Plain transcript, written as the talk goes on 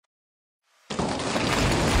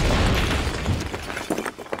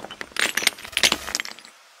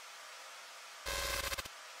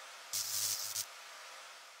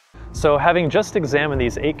So having just examined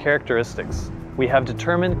these 8 characteristics, we have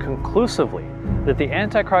determined conclusively that the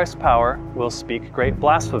Antichrist power will speak great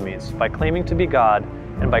blasphemies by claiming to be God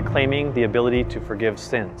and by claiming the ability to forgive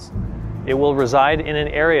sins. It will reside in an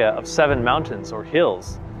area of 7 mountains or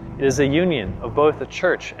hills. It is a union of both the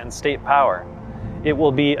church and state power. It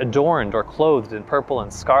will be adorned or clothed in purple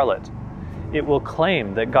and scarlet. It will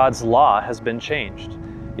claim that God's law has been changed.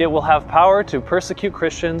 It will have power to persecute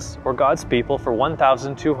Christians or God's people for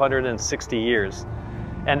 1,260 years.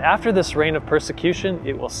 And after this reign of persecution,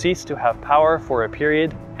 it will cease to have power for a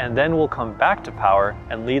period and then will come back to power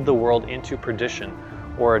and lead the world into perdition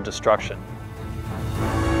or destruction.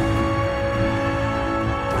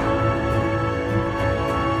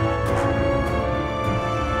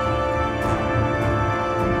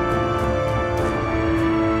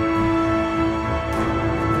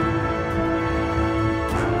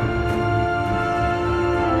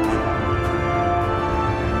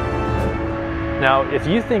 Now, if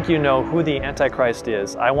you think you know who the Antichrist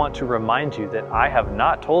is, I want to remind you that I have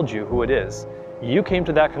not told you who it is. You came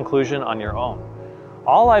to that conclusion on your own.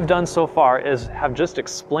 All I've done so far is have just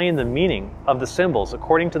explained the meaning of the symbols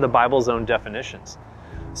according to the Bible's own definitions.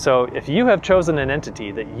 So if you have chosen an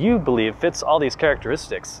entity that you believe fits all these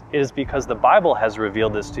characteristics, it is because the Bible has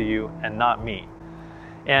revealed this to you and not me.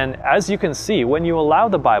 And as you can see, when you allow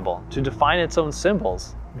the Bible to define its own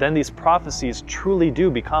symbols, then these prophecies truly do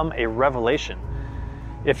become a revelation.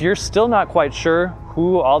 If you're still not quite sure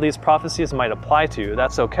who all these prophecies might apply to,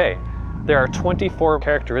 that's okay. There are 24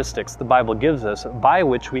 characteristics the Bible gives us by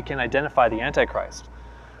which we can identify the Antichrist.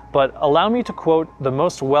 But allow me to quote the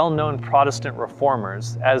most well-known Protestant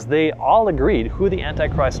reformers, as they all agreed who the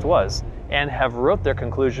Antichrist was and have wrote their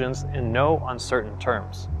conclusions in no uncertain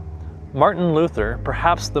terms. Martin Luther,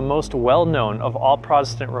 perhaps the most well-known of all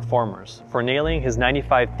Protestant reformers, for nailing his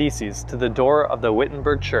 95 Theses to the door of the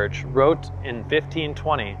Wittenberg Church, wrote in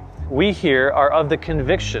 1520, "We here are of the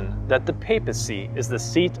conviction that the papacy is the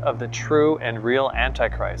seat of the true and real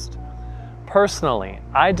Antichrist. Personally,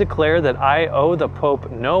 I declare that I owe the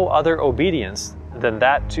Pope no other obedience than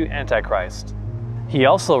that to Antichrist." He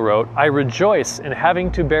also wrote, "I rejoice in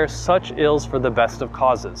having to bear such ills for the best of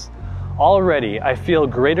causes. Already I feel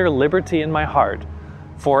greater liberty in my heart,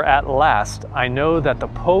 for at last I know that the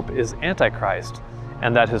Pope is Antichrist,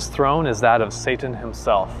 and that his throne is that of Satan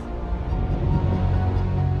himself."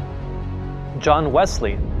 John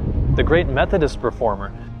Wesley, the great Methodist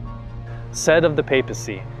reformer, said of the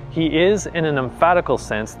papacy, "He is in an emphatical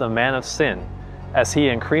sense the man of sin, as he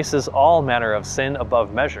increases all manner of sin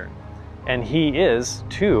above measure. And he is,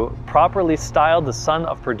 too, properly styled the son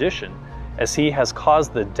of perdition, as he has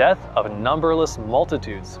caused the death of numberless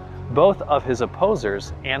multitudes, both of his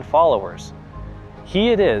opposers and followers.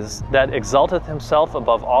 He it is that exalteth himself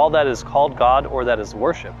above all that is called God or that is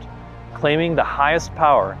worshipped, claiming the highest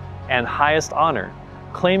power and highest honor,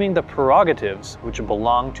 claiming the prerogatives which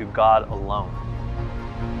belong to God alone."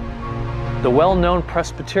 The well-known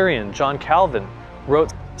Presbyterian John Calvin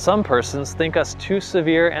wrote, "Some persons think us too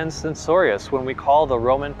severe and censorious when we call the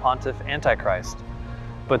Roman pontiff Antichrist.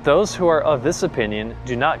 But those who are of this opinion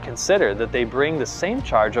do not consider that they bring the same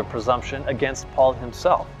charge of presumption against Paul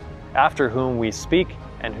himself, after whom we speak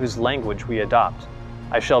and whose language we adopt.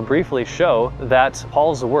 I shall briefly show that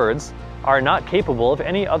Paul's words are not capable of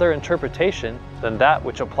any other interpretation than that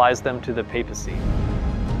which applies them to the papacy."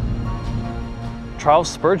 Charles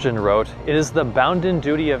Spurgeon wrote, "It is the bounden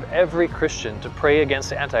duty of every Christian to pray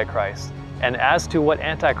against Antichrist, and as to what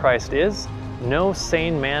Antichrist is, no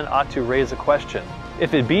sane man ought to raise a question.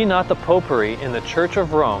 If it be not the popery in the Church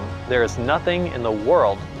of Rome, there is nothing in the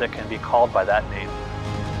world that can be called by that name."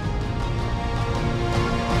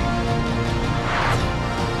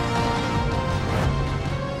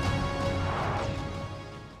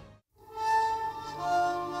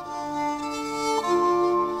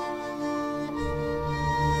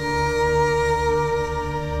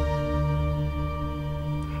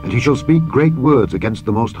 And he shall speak great words against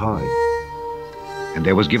the Most High. And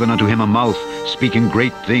there was given unto him a mouth, speaking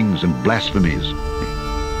great things and blasphemies.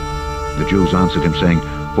 The Jews answered him, saying,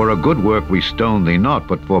 For a good work we stone thee not,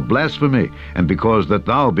 but for blasphemy, and because that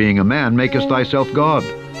thou, being a man, makest thyself God.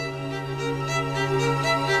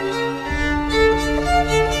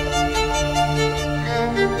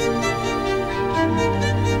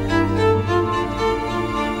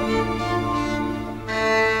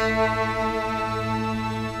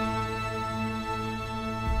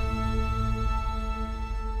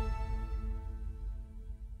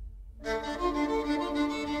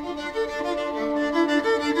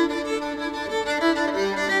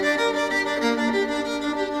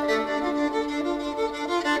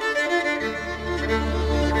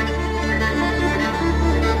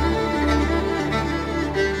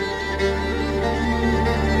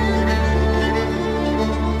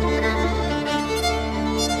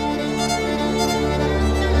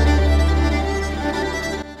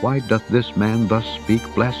 why doth this man thus speak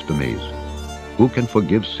blasphemies? Who can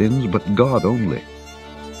forgive sins but God only?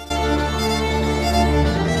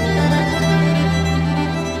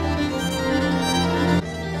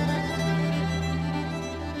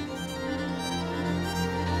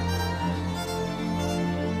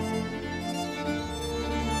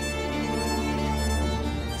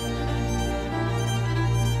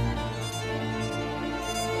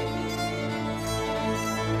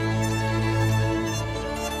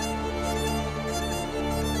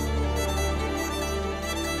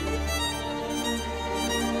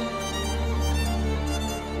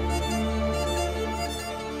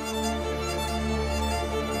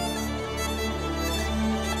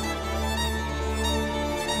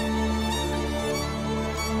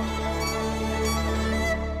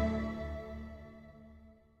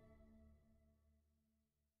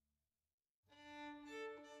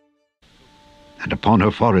 And upon her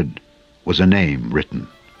forehead was a name written,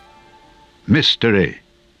 Mystery,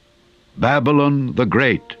 Babylon the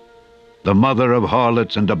Great, the mother of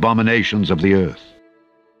harlots and abominations of the earth.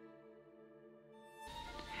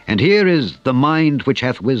 And here is the mind which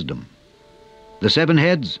hath wisdom. The 7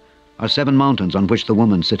 heads are 7 mountains on which the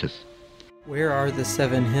woman sitteth. Where are the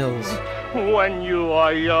 7 hills? When you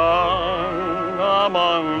are young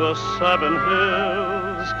among the 7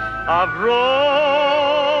 hills of Rome.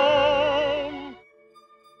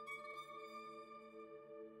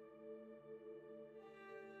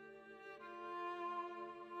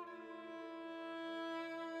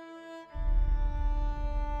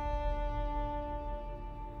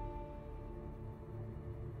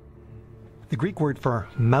 The Greek word for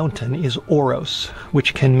mountain is oros,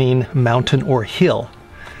 which can mean mountain or hill.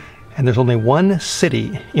 And there's only one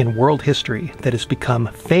city in world history that has become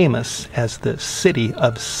famous as the city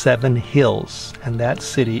of 7 hills, and that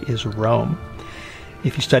city is Rome.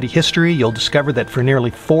 If you study history, you'll discover that for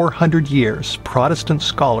nearly 400 years, Protestant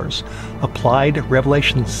scholars applied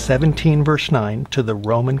Revelation 17 verse 9 to the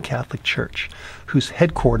Roman Catholic Church, whose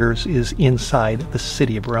headquarters is inside the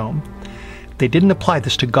city of Rome. They didn't apply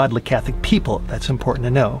this to godly Catholic people, that's important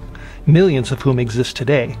to know, millions of whom exist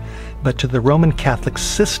today, but to the Roman Catholic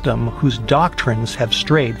system whose doctrines have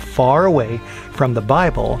strayed far away from the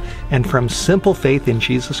Bible and from simple faith in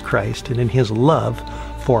Jesus Christ and in His love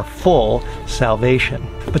for full salvation.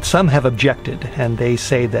 But some have objected, and they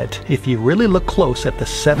say that if you really look close at the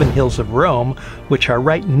 7 hills of Rome, which are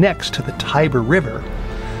right next to the Tiber River,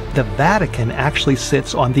 the Vatican actually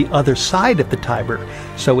sits on the other side of the Tiber,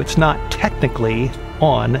 so it's not technically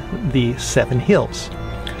on the 7 hills.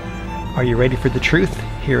 Are you ready for the truth?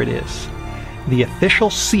 Here it is. The official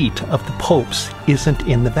seat of the popes isn't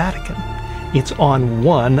in the Vatican. It's on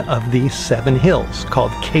one of these 7 hills,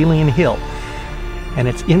 called Caelian Hill, and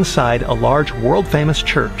it's inside a large world-famous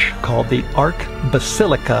church called the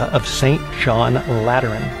Archbasilica of St. John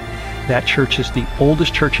Lateran. That church is the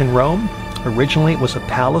oldest church in Rome. Originally, it was a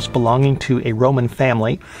palace belonging to a Roman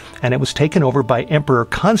family, and it was taken over by Emperor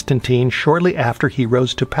Constantine shortly after he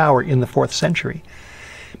rose to power in the 4th century.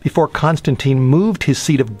 Before Constantine moved his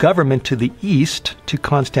seat of government to the east, to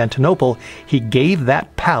Constantinople, he gave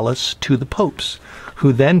that palace to the popes,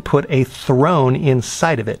 who then put a throne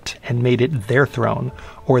inside of it and made it their throne,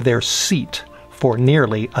 or their seat, for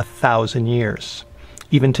nearly 1,000 years.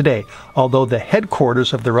 Even today, although the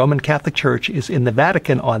headquarters of the Roman Catholic Church is in the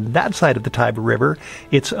Vatican on that side of the Tiber River,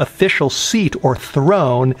 its official seat or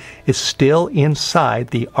throne is still inside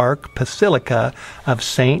the Archbasilica of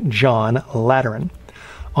St. John Lateran.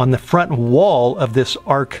 On the front wall of this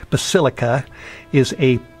Archbasilica is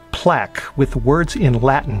a plaque with words in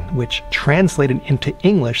Latin, which translated into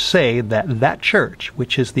English say that that church,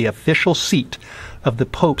 which is the official seat of the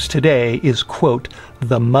popes today, is, quote,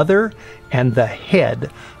 the mother and the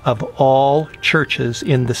head of all churches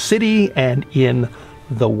in the city and in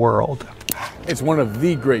the world. It's one of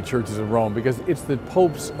the great churches of Rome because it's the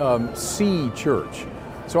Pope's see church.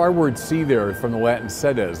 So our word see there is from the Latin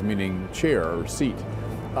sedes, meaning chair or seat.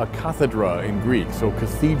 Cathedra in Greek, so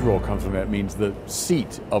cathedral comes from that, means the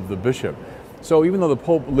seat of the bishop. So even though the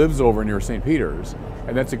Pope lives over near St. Peter's,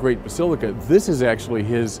 and that's a great basilica, this is actually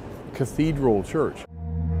his cathedral church.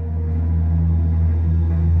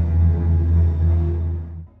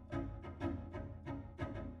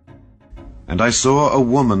 And I saw a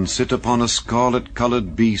woman sit upon a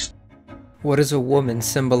scarlet-colored beast. What does a woman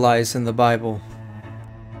symbolize in the Bible?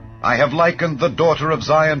 I have likened the daughter of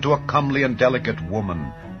Zion to a comely and delicate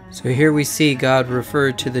woman. So here we see God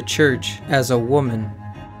referred to the church as a woman.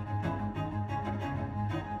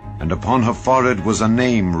 And upon her forehead was a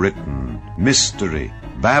name written, Mystery,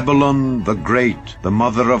 Babylon the Great, the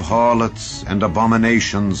mother of harlots and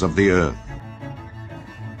abominations of the earth.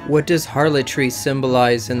 What does harlotry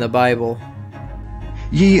symbolize in the Bible?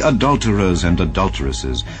 Ye adulterers and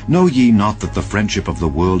adulteresses, know ye not that the friendship of the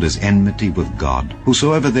world is enmity with God?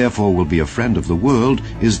 Whosoever therefore will be a friend of the world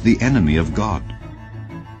is the enemy of God.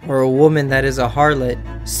 Or a woman that is a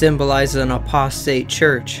harlot symbolizes an apostate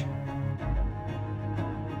church.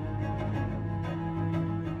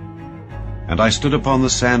 And I stood upon the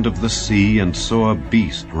sand of the sea, and saw a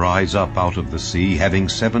beast rise up out of the sea, having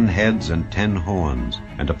 7 heads and 10 horns,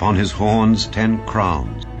 and upon his horns 10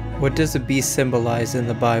 crowns. What does a beast symbolize in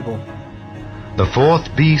the Bible? The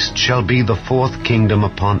fourth beast shall be the fourth kingdom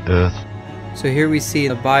upon earth. So here we see in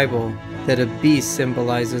the Bible that a beast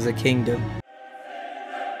symbolizes a kingdom.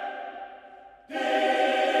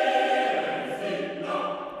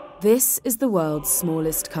 This is the world's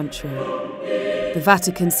smallest country. The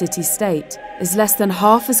Vatican City-State is less than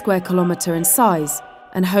half a square kilometre in size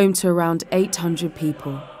and home to around 800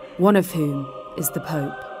 people, one of whom is the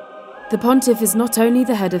Pope. The Pontiff is not only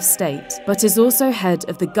the head of state, but is also head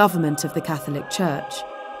of the government of the Catholic Church,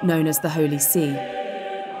 known as the Holy See.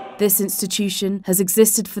 This institution has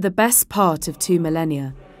existed for the best part of 2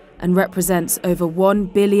 millennia and represents over 1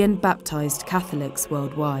 billion baptized Catholics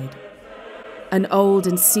worldwide. An old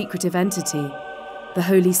and secretive entity, the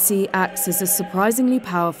Holy See acts as a surprisingly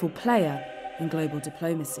powerful player in global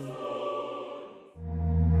diplomacy.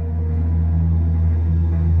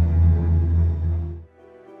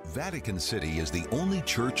 Vatican City is the only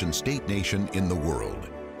church and state nation in the world.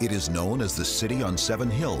 It is known as the City on 7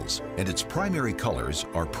 Hills, and its primary colors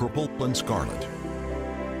are purple and scarlet.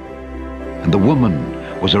 And the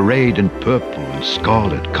woman was arrayed in purple and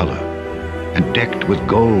scarlet color, and decked with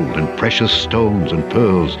gold and precious stones and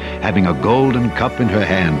pearls, having a golden cup in her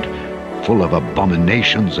hand, full of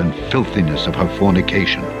abominations and filthiness of her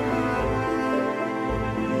fornication.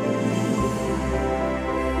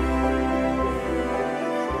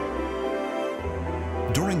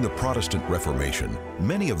 During the Protestant Reformation,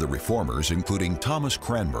 many of the reformers, including Thomas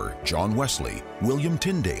Cranmer, John Wesley, William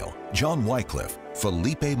Tyndale, John Wycliffe,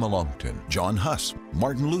 Felipe Melanchthon, John Huss,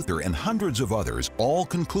 Martin Luther, and hundreds of others all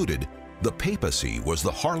concluded the papacy was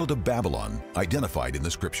the harlot of Babylon, identified in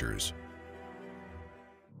the scriptures.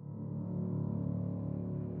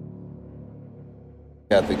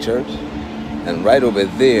 Catholic Church, and right over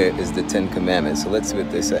there is the 10 Commandments. So let's see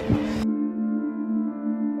what they say.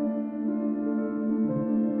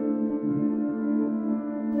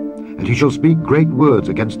 And he shall speak great words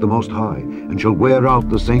against the Most High, and shall wear out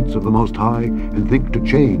the saints of the Most High, and think to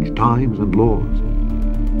change times and laws.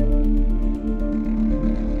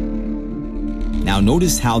 Now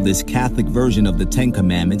notice how this Catholic version of the 10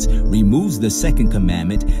 Commandments removes the second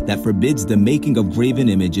commandment that forbids the making of graven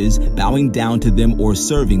images, bowing down to them or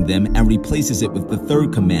serving them, and replaces it with the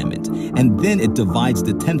third commandment. And then it divides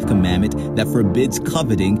the 10th commandment that forbids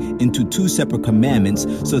coveting into 2 separate commandments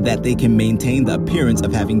so that they can maintain the appearance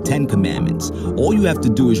of having 10 commandments. All you have to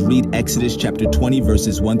do is read Exodus chapter 20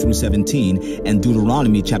 verses 1 through 17 and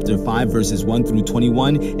Deuteronomy chapter 5 verses 1 through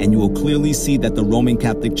 21, and you will clearly see that the Roman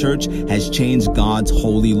Catholic Church has changed God's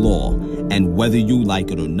holy law, and whether you like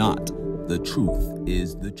it or not, the truth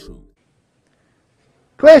is the truth.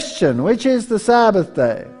 Question: which is the Sabbath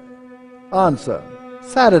day? Answer: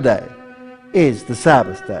 Saturday is the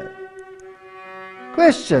Sabbath day.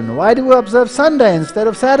 Question: why do we observe Sunday instead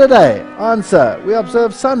of Saturday? Answer: we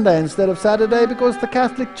observe Sunday instead of Saturday because the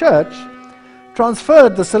Catholic Church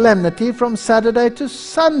transferred the solemnity from Saturday to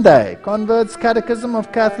Sunday. Convert's Catechism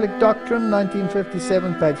of Catholic Doctrine,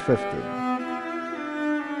 1957, page 50.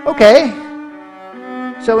 Okay,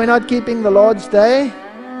 so we're not keeping the Lord's Day,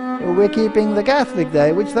 we're keeping the Catholic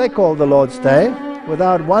Day, which they call the Lord's Day,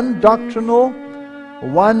 without one doctrinal,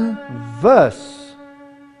 one verse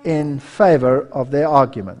in favor of their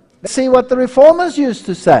argument. Let's see what the Reformers used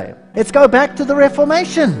to say. Let's go back to the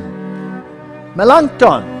Reformation.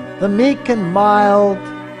 Melanchthon, the meek and mild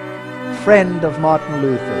friend of Martin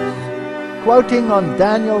Luther's, quoting on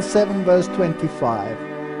Daniel 7 verse 25.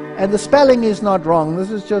 And the spelling is not wrong,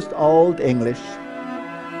 this is just old English.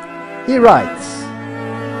 He writes,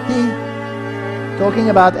 talking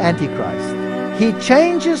about Antichrist, he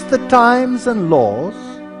changes the times and laws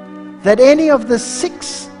that any of the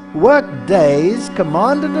 6 work days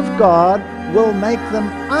commanded of God will make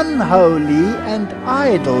them unholy and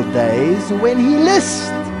idle days when he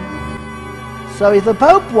lists. So if the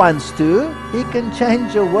Pope wants to, he can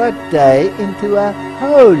change a work day into a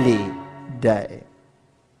holy day.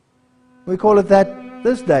 We call it that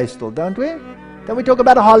this day still, don't we? Don't we talk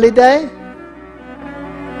about a holiday?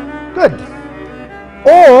 Good.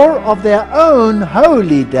 Or of their own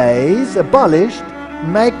holy days abolished,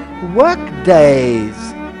 make work days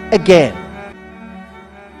again.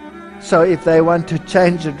 So if they want to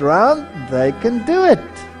change it around, they can do it.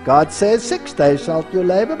 God says 6 days shalt you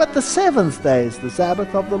labor, but the 7th day is the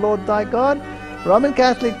Sabbath of the Lord thy God. Roman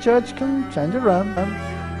Catholic Church can change it around.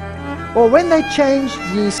 Or when they changed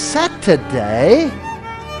the Saturday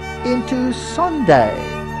into Sunday,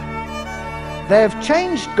 they have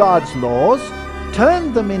changed God's laws,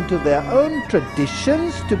 turned them into their own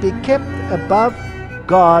traditions to be kept above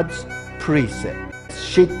God's precepts.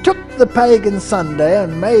 She took the pagan Sunday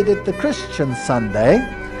and made it the Christian Sunday,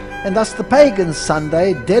 and thus the pagan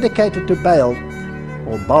Sunday dedicated to Baal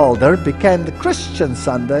or Balder became the Christian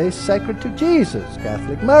Sunday sacred to Jesus.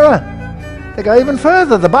 Catholic Mirror. They go even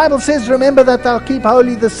further. The Bible says, remember that thou keep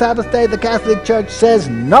holy the Sabbath day. The Catholic Church says,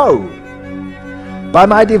 no. By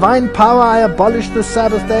my divine power I abolish the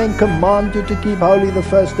Sabbath day and command you to keep holy the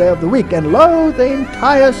first day of the week. And lo, the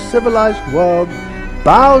entire civilized world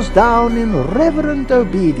bows down in reverent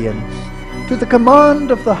obedience to the command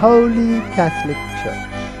of the Holy Catholic Church.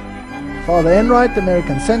 Father Enright,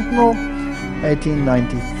 American Sentinel,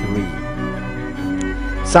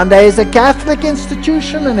 1893. Sunday is a Catholic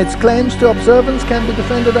institution, and its claims to observance can be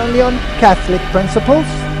defended only on Catholic principles.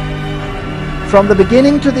 From the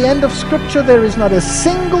beginning to the end of Scripture, there is not a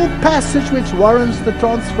single passage which warrants the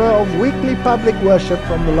transfer of weekly public worship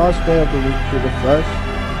from the last day of the week to the first.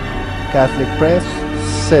 Catholic Press,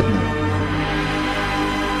 Sydney.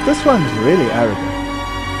 This one's really arrogant.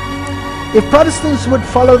 If Protestants would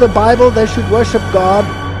follow the Bible, they should worship God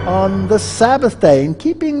on the Sabbath day. In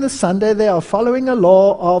keeping the Sunday, they are following a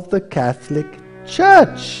law of the Catholic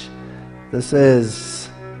Church. This is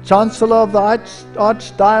Chancellor of the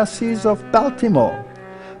Archdiocese of Baltimore.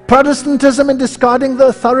 Protestantism, in discarding the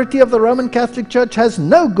authority of the Roman Catholic Church, has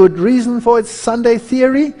no good reason for its Sunday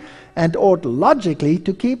theory and ought logically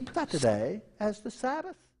to keep Saturday as the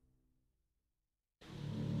Sabbath.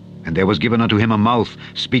 And there was given unto him a mouth,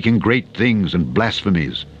 speaking great things and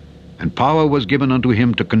blasphemies. And power was given unto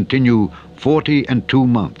him to continue 42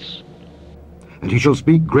 months. And he shall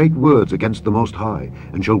speak great words against the Most High,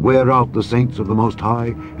 and shall wear out the saints of the Most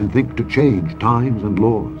High, and think to change times and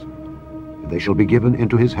laws. And they shall be given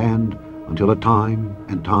into his hand until a time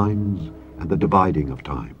and times and the dividing of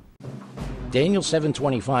time. Daniel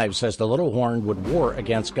 7:25 says the little horn would war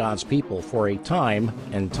against God's people for a time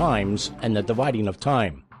and times and the dividing of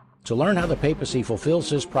time. To learn how the papacy fulfills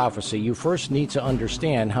this prophecy, you first need to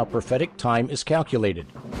understand how prophetic time is calculated.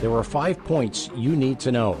 There are 5 points you need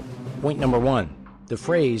to know. Point number 1. The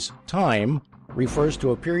phrase time refers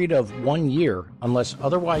to a period of 1 year unless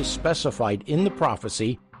otherwise specified in the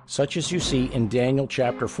prophecy, such as you see in Daniel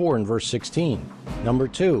chapter 4 and verse 16. Number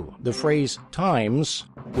 2. The phrase times,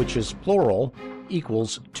 which is plural,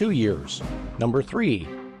 equals 2 years. Number 3.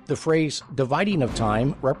 The phrase dividing of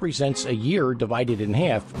time represents a year divided in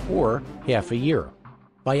half, or half a year.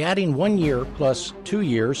 By adding 1 year plus 2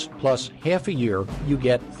 years plus half a year, you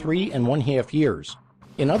get 3 1/2 years.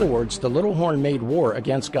 In other words, the little horn made war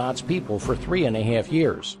against God's people for 3 1/2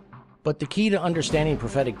 years. But the key to understanding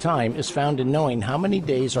prophetic time is found in knowing how many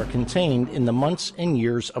days are contained in the months and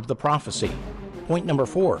years of the prophecy. Point number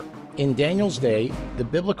 4. In Daniel's day, the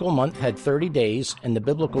biblical month had 30 days and the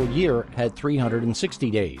biblical year had 360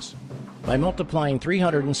 days. By multiplying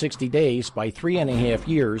 360 days by 3 1/2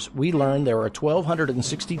 years, we learn there are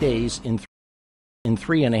 1,260 days in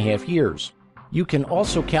 3 1/2 years. You can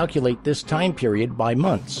also calculate this time period by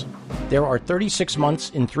months. There are 36 months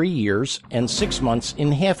in 3 years and 6 months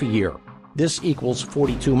in half a year. This equals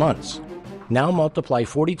 42 months. Now multiply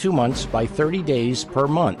 42 months by 30 days per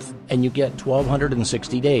month, and you get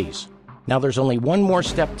 1,260 days. Now there's only one more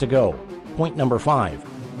step to go. Point number 5.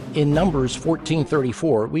 In Numbers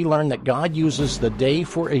 14:34, we learn that God uses the day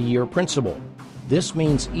for a year principle. This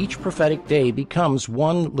means each prophetic day becomes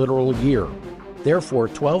one literal year. Therefore,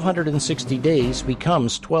 1,260 days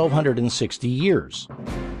becomes 1,260 years.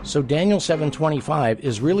 So Daniel 7:25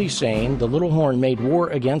 is really saying the little horn made war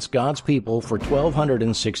against God's people for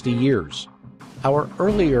 1,260 years. Our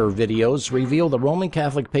earlier videos reveal the Roman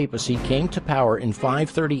Catholic papacy came to power in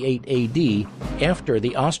 538 AD after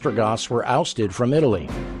the Ostrogoths were ousted from Italy.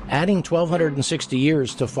 Adding 1,260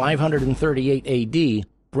 years to 538 AD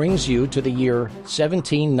brings you to the year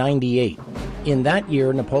 1798. In that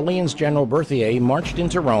year, Napoleon's General Berthier marched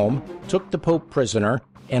into Rome, took the Pope prisoner,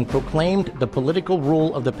 and proclaimed the political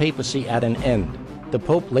rule of the papacy at an end. The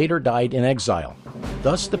Pope later died in exile.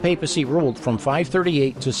 Thus, the papacy ruled from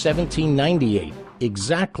 538 to 1798,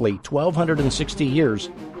 exactly 1,260 years,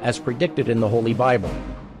 as predicted in the Holy Bible.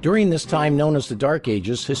 During this time known as the Dark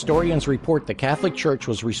Ages, historians report the Catholic Church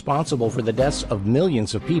was responsible for the deaths of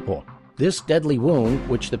millions of people. This deadly wound,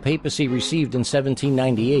 which the papacy received in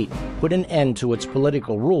 1798, put an end to its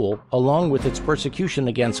political rule, along with its persecution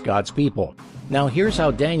against God's people. Now here's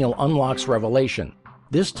how Daniel unlocks Revelation.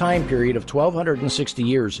 This time period of 1260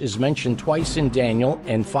 years is mentioned twice in Daniel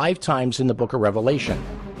and 5 times in the book of Revelation.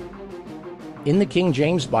 In the King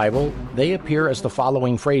James Bible, they appear as the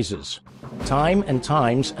following phrases: time and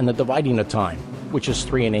times and the dividing of time, which is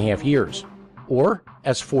 3.5 years. Or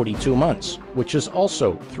as 42 months, which is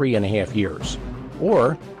also 3.5 years.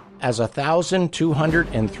 Or as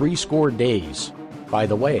 1,260 days. By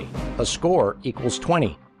the way, a score equals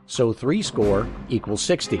 20, so 60 equals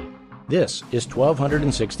 60. This is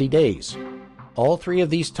 1260 days. All 3 of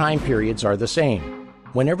these time periods are the same.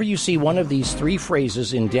 Whenever you see one of these 3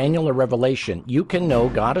 phrases in Daniel or Revelation, you can know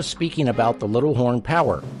God is speaking about the little horn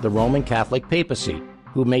power, the Roman Catholic papacy,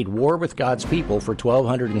 who made war with God's people for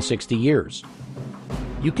 1260 years.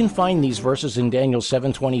 You can find these verses in Daniel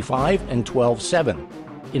 7:25 and 12:7.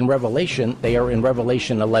 In Revelation, they are in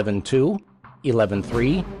Revelation 11:2,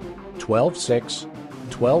 11:3, 12:6,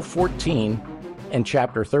 12:14, and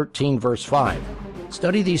chapter 13, verse 5.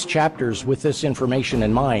 Study these chapters with this information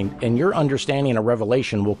in mind, and your understanding of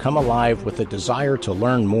Revelation will come alive with a desire to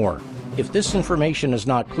learn more. If this information is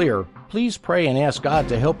not clear, please pray and ask God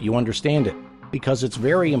to help you understand it, because it's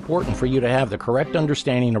very important for you to have the correct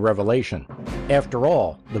understanding of Revelation. After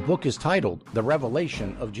all, the book is titled The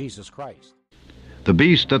Revelation of Jesus Christ. The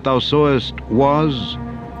beast that thou sawest was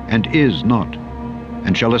and is not,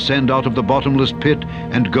 and shall ascend out of the bottomless pit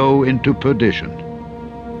and go into perdition.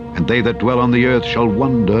 And they that dwell on the earth shall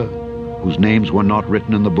wonder, whose names were not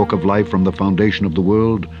written in the book of life from the foundation of the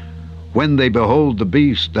world, when they behold the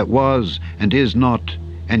beast that was and is not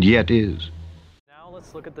and yet is. Now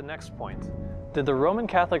let's look at the next point. Did the Roman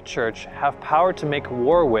Catholic Church have power to make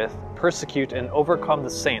war with, persecute, and overcome the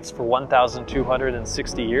saints for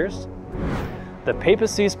 1,260 years? The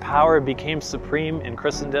papacy's power became supreme in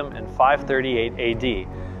Christendom in 538 AD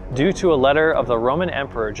due to a letter of the Roman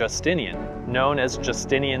Emperor Justinian, known as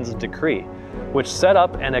Justinian's Decree, which set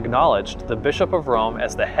up and acknowledged the Bishop of Rome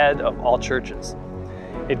as the head of all churches.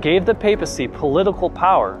 It gave the papacy political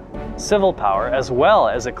power, civil power, as well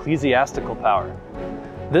as ecclesiastical power.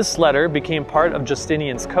 This letter became part of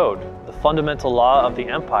Justinian's Code, the fundamental law of the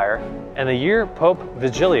empire, and the year Pope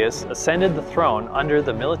Vigilius ascended the throne under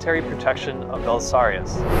the military protection of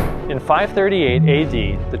Belisarius. In 538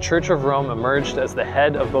 AD, the Church of Rome emerged as the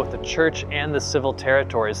head of both the church and the civil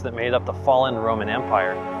territories that made up the fallen Roman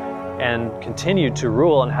Empire, and continued to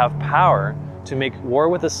rule and have power to make war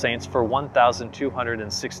with the saints for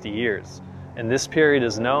 1,260 years. And this period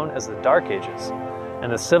is known as the Dark Ages, and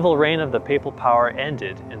the civil reign of the papal power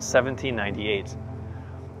ended in 1798.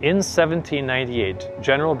 In 1798,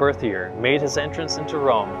 General Berthier made his entrance into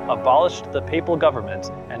Rome, abolished the papal government,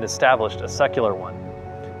 and established a secular one.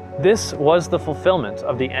 This was the fulfillment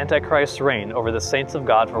of the Antichrist's reign over the saints of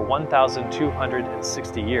God for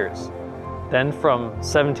 1,260 years. Then from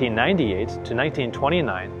 1798 to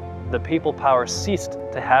 1929, the papal power ceased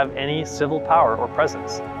to have any civil power or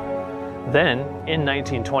presence. Then, in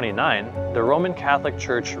 1929, the Roman Catholic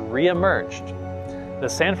Church re-emerged. The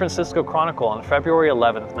San Francisco Chronicle on February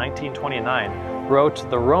 11, 1929, wrote,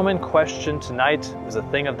 "The Roman question tonight was a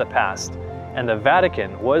thing of the past, and the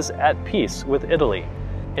Vatican was at peace with Italy.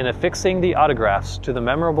 In affixing the autographs to the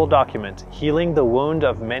memorable document, healing the wound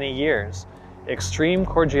of many years, extreme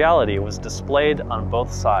cordiality was displayed on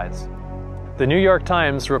both sides." The New York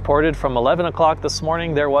Times reported from 11 o'clock this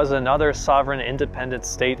morning there was another sovereign independent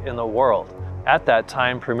state in the world. At that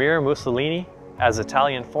time, Premier Mussolini, as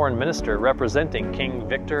Italian foreign minister representing King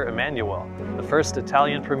Victor Emmanuel, the first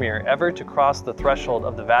Italian premier ever to cross the threshold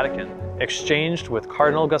of the Vatican, exchanged with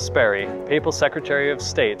Cardinal Gasperi, papal secretary of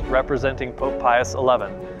state representing Pope Pius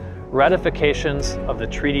XI, ratifications of the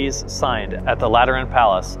treaties signed at the Lateran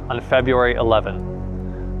Palace on February 11.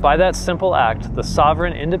 By that simple act, the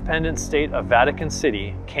sovereign independent state of Vatican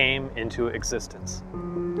City came into existence.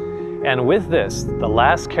 And with this, the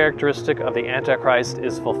last characteristic of the Antichrist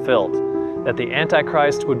is fulfilled, that the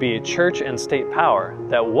Antichrist would be a church and state power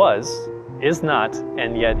that was, is not,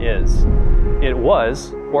 and yet is. It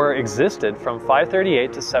was, or existed from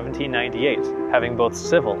 538 to 1798, having both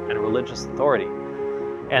civil and religious authority.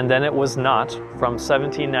 And then it was not from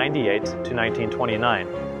 1798 to 1929.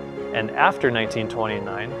 And after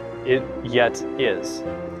 1929, it yet is.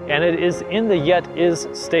 And it is in the yet is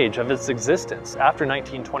stage of its existence after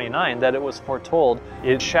 1929 that it was foretold,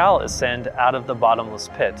 "It shall ascend out of the bottomless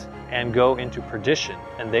pit and go into perdition,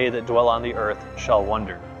 and they that dwell on the earth shall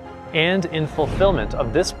wonder." And in fulfillment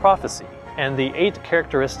of this prophecy and the 8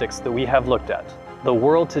 characteristics that we have looked at, the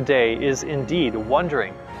world today is indeed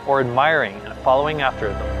wondering or admiring and following after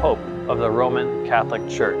the Pope of the Roman Catholic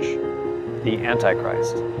Church, the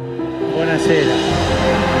Antichrist. Buonasera.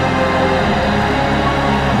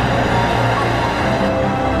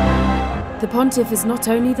 The pontiff is not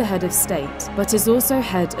only the head of state, but is also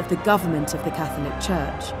head of the government of the Catholic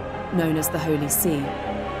Church, known as the Holy See.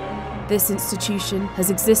 This institution has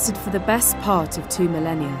existed for the best part of 2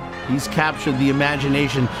 millennia. He's captured the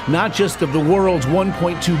imagination not just of the world's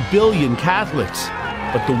 1.2 billion Catholics,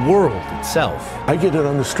 but the world itself. I get it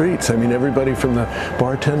on the streets. I mean, everybody from the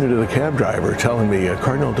bartender to the cab driver telling me,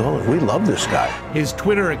 Cardinal Dolan, we love this guy. His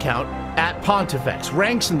Twitter account, @Pontifex,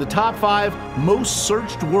 ranks in the top 5 most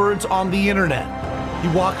searched words on the internet. He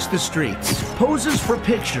walks the streets, poses for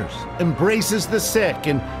pictures, embraces the sick,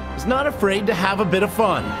 and is not afraid to have a bit of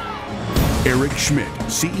fun. Eric Schmidt,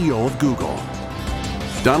 CEO of Google.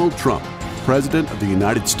 Donald Trump, President of the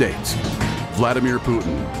United States. Vladimir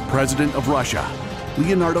Putin, President of Russia.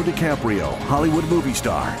 Leonardo DiCaprio, Hollywood movie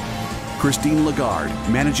star. Christine Lagarde,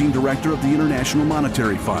 Managing Director of the International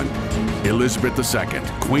Monetary Fund. Elizabeth II,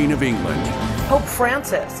 Queen of England. Pope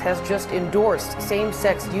Francis has just endorsed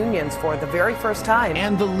same-sex unions for the very first time.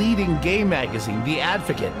 And the leading gay magazine, The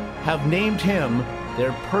Advocate, have named him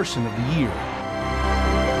their Person of the Year.